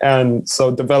here. And so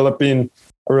developing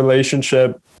a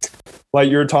relationship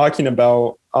like you're talking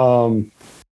about, I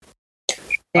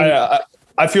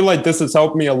feel like this has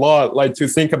helped me a lot, like to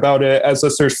think about it as a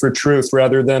search for truth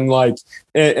rather than like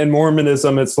in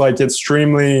Mormonism, it's like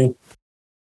extremely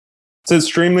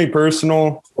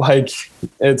personal. Like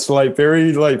it's like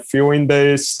very like feeling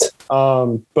based.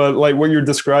 But like what you're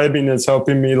describing is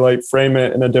helping me like frame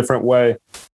it in a different way.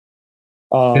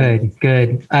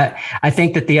 Good. I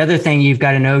think that the other thing you've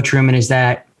got to know, Truman, is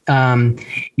that,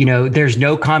 there's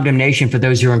no condemnation for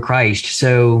those who are in Christ.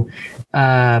 So,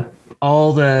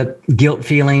 all the guilt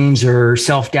feelings or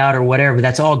self-doubt or whatever,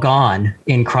 that's all gone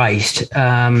in Christ.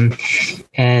 And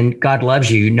God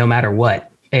loves you no matter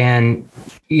what. And,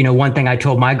 one thing I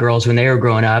told my girls when they were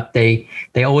growing up, they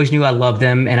always knew I loved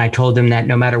them. And I told them that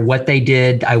no matter what they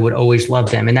did, I would always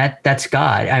love them. And that's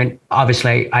God. I mean,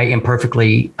 obviously I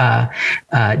imperfectly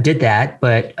did that,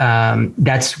 but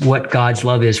that's what God's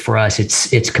love is for us.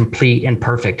 It's complete and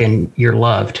perfect, and you're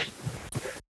loved.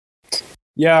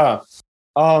 Yeah.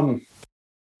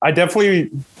 I definitely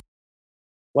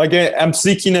I'm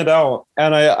seeking it out.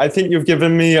 And I think you've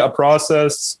given me a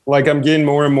process. I'm getting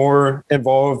more and more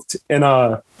involved in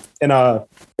a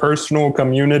personal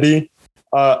community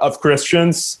of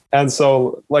Christians. And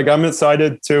so I'm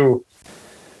excited to,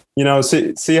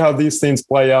 see how these things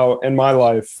play out in my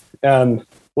life. And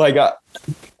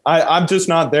I'm just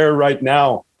not there right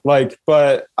now.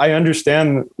 But I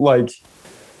understand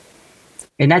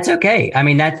and that's okay. I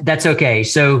mean, that's okay.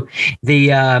 So the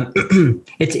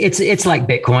it's like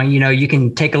Bitcoin. You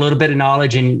can take a little bit of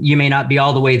knowledge, and you may not be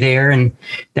all the way there, and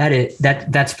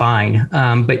that's fine.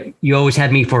 But you always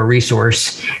have me for a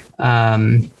resource.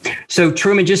 So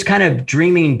Truman, just kind of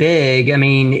dreaming big. I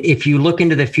mean, if you look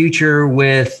into the future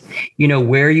with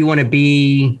where you want to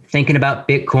be, thinking about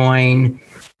Bitcoin.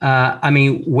 I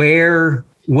mean,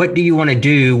 what do you want to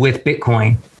do with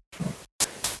Bitcoin?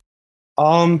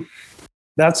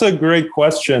 That's a great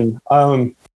question.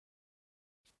 I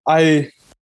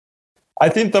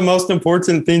think the most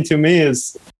important thing to me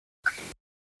is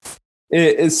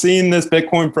seeing this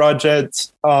Bitcoin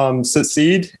project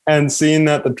succeed, and seeing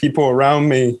that the people around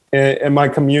me in my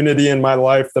community, in my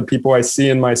life, the people I see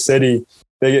in my city,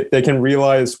 they can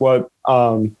realize what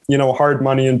hard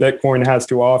money in Bitcoin has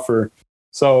to offer.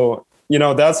 So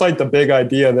that's the big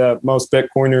idea that most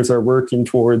Bitcoiners are working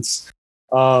towards.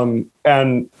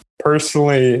 And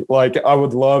personally, I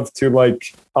would love to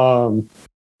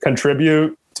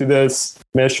contribute to this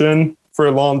mission for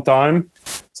a long time.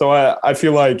 So I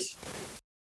feel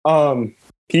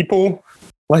people,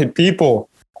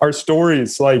 our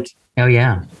stories, oh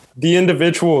yeah, the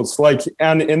individuals,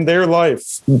 and in their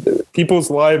life, people's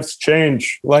lives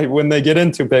change when they get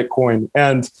into Bitcoin.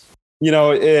 And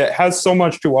it has so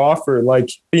much to offer,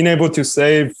 being able to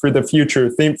save for the future,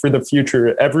 think for the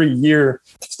future every year,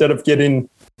 instead of getting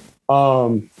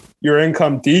your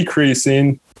income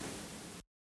decreasing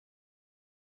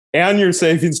and your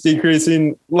savings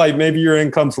decreasing. Maybe your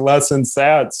income's less in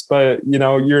sats, but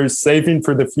you're saving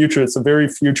for the future. It's a very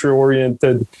future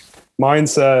oriented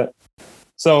mindset.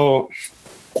 So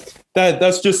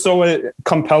that's just so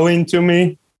compelling to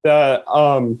me that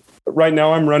right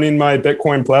now I'm running my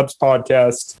Bitcoin Plebs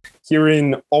podcast,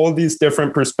 hearing all these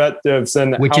different perspectives,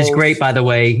 and which is great, by the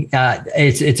way.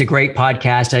 It's a great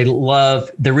podcast. I love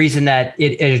the reason that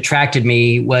it attracted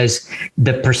me was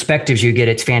the perspectives you get.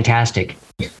 It's fantastic.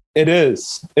 It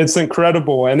is. It's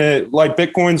incredible. And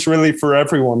Bitcoin's really for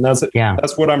everyone. That's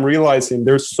what I'm realizing.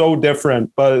 They're so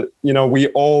different, but we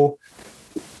all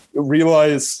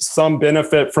realize some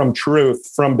benefit from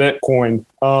truth from Bitcoin.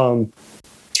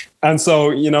 And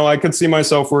so, I could see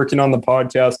myself working on the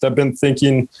podcast. I've been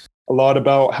thinking a lot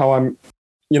about how I'm,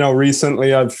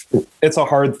 recently it's a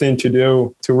hard thing to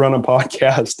do, to run a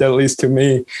podcast, at least to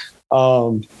me.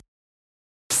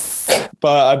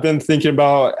 But I've been thinking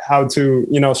about how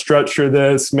to, structure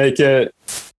this, make it,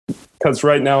 because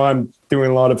right now I'm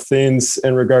doing a lot of things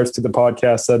in regards to the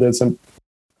podcast that isn't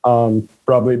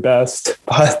probably best,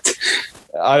 but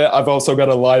I've also got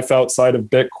a life outside of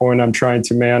Bitcoin I'm trying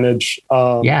to manage.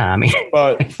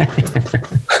 But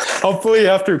hopefully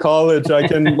after college I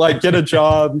can get a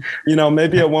job.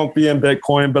 Maybe it won't be in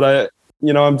Bitcoin, but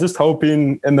I'm just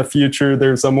hoping in the future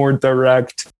there's a more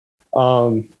direct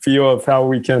view of how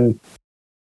we can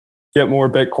get more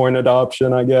Bitcoin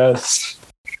adoption, I guess.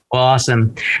 Well,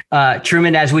 awesome.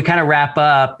 Truman, as we kind of wrap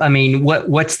up, I mean,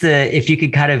 what's if you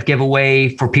could kind of give a way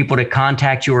for people to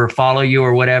contact you or follow you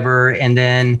or whatever, and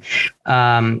then,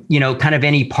 kind of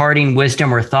any parting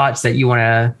wisdom or thoughts that you want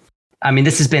to, I mean,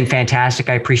 this has been fantastic.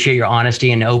 I appreciate your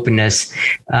honesty and openness.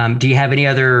 Do you have any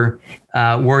other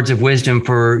words of wisdom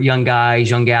for young guys,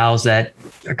 young gals that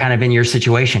are kind of in your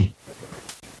situation?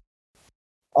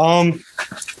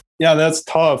 Yeah, that's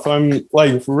tough. I'm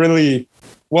really,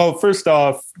 well, first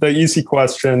off, the easy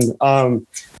question,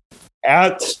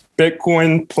 at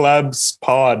Bitcoin Plebs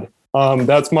Pod.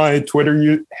 That's my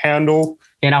Twitter handle.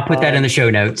 And I'll put that in the show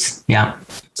notes. Yeah.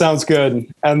 Sounds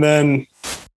good. And then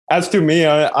as to me,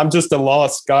 I'm just a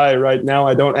lost guy right now.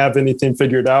 I don't have anything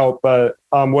figured out, but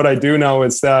what I do know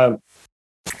is that,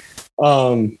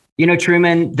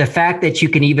 Truman, the fact that you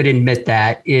can even admit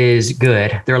that is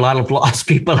good. There are a lot of lost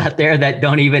people out there that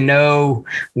don't even know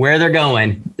where they're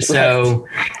going. So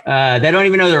they don't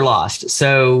even know they're lost.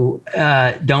 So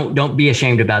don't be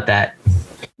ashamed about that.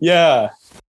 Yeah.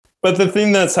 but the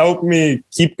thing that's helped me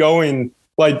keep going,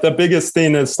 like the biggest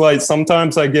thing is like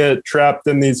sometimes I get trapped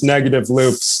in these negative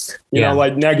loops, you know,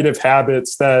 like negative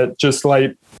habits that just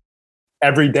like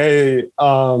every day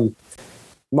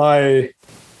my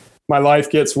life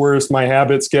gets worse, my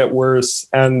habits get worse,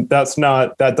 and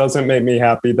that doesn't make me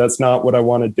happy. That's not what I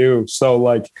want to do. So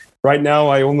like right now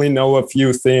I only know a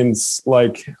few things,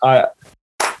 but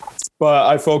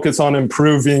I focus on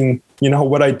improving, you know,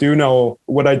 what I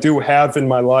do have in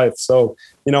my life. So,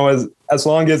 you know, as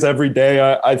long as every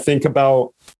day I think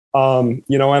about,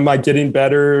 you know, am I getting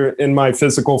better in my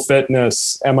physical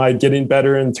fitness? Am I getting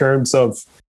better in terms of,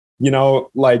 you know,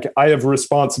 like I have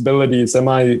responsibilities. Am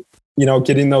I, you know,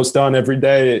 getting those done every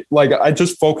day? Like I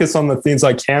just focus on the things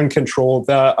I can control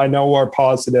that I know are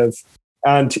positive.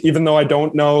 And even though I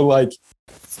don't know like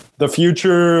the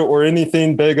future or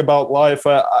anything big about life,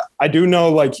 I do know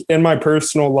like in my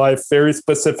personal life, very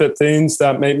specific things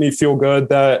that make me feel good,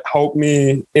 that help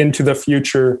me into the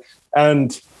future.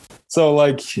 And so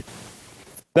like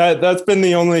that's been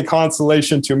the only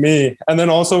consolation to me. And then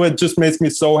also it just makes me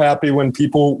so happy when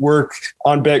people work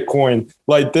on Bitcoin.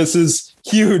 Like this is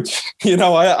huge. You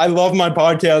know, I love my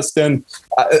podcast, and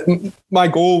my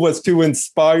goal was to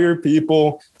inspire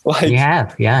people. Like you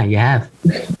have.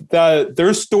 That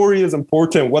their story is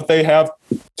important. What they have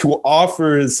to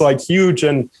offer is like huge.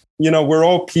 And, you know, we're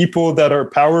all people that are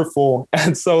powerful.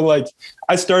 And so like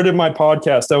I started my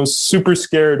podcast. I was super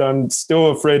scared. I'm still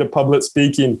afraid of public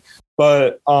speaking.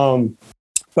 But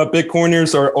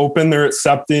Bitcoiners are open, they're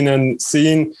accepting and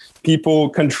seeing people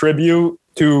contribute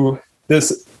to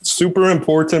this super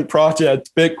important project,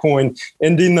 Bitcoin,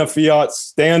 ending the fiat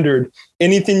standard.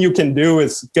 Anything you can do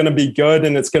is going to be good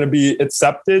and it's going to be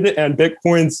accepted. And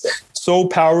Bitcoin's so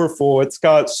powerful. It's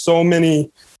got so many,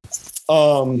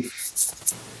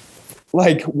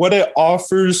 like what it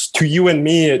offers to you and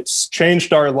me, it's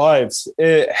changed our lives.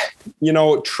 It, you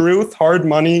know, truth, hard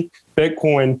money,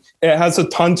 Bitcoin, it has a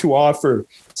ton to offer.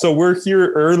 So we're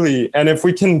here early. And if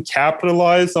we can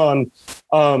capitalize on,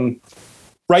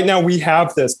 right now we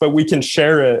have this, but we can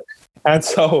share it. And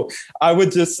so I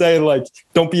would just say, like,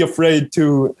 don't be afraid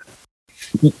to,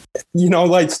 you know,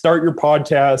 like start your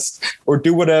podcast or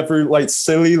do whatever, like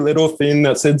silly little thing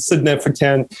that's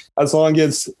insignificant, as long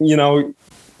as, you know,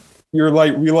 you're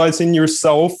like realizing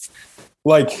yourself,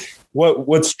 like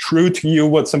what's true to you,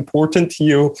 what's important to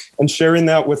you, and sharing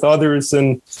that with others.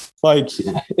 And like,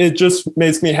 it just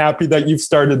makes me happy that you've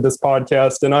started this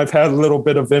podcast. And I've had a little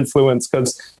bit of influence,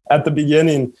 because at the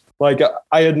beginning, like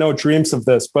I had no dreams of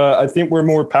this, but I think we're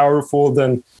more powerful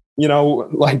than, you know,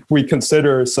 like we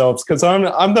consider ourselves, because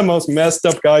I'm the most messed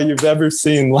up guy you've ever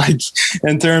seen, like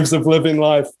in terms of living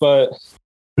life. But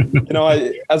you know,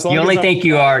 as long you only think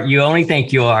you are. You only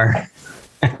think you are.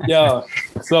 Yeah.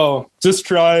 So just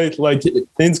try, like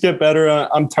things get better.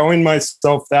 I'm telling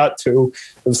myself that too.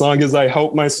 As long as I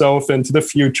help myself into the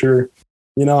future,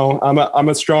 you know, I'm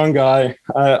a strong guy.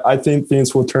 I think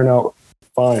things will turn out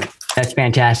fine. That's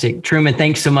fantastic. Truman,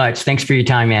 thanks so much. Thanks for your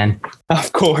time, man.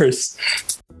 Of course.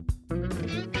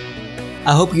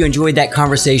 I hope you enjoyed that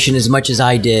conversation as much as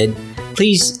I did.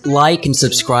 Please like and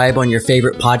subscribe on your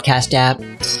favorite podcast app.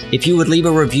 If you would leave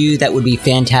a review, that would be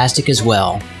fantastic as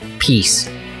well. Peace.